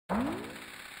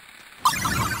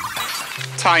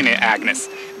Tiny Agnes,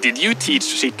 did you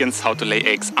teach chickens how to lay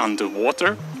eggs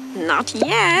underwater? Not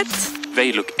yet.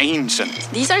 They look ancient.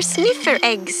 These are sniffer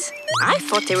eggs. I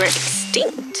thought they were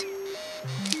extinct.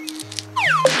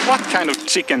 What kind of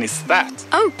chicken is that?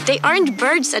 Oh, they aren't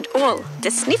birds at all.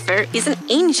 The sniffer is an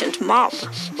ancient mob.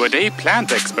 Were they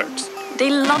plant experts? They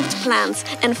loved plants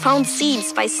and found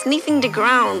seeds by sniffing the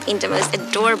ground in the most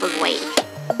adorable way.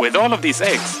 With all of these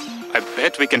eggs, I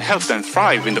bet we can help them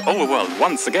thrive in the overworld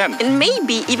once again. And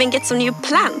maybe even get some new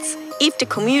plants, if the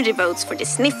community votes for the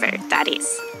sniffer, that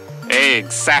is.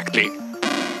 Exactly.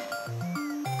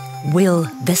 Will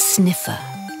the Sniffer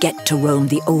get to roam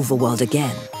the overworld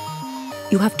again?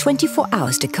 You have 24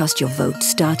 hours to cast your vote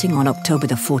starting on October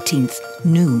the 14th,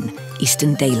 noon,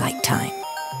 Eastern Daylight Time.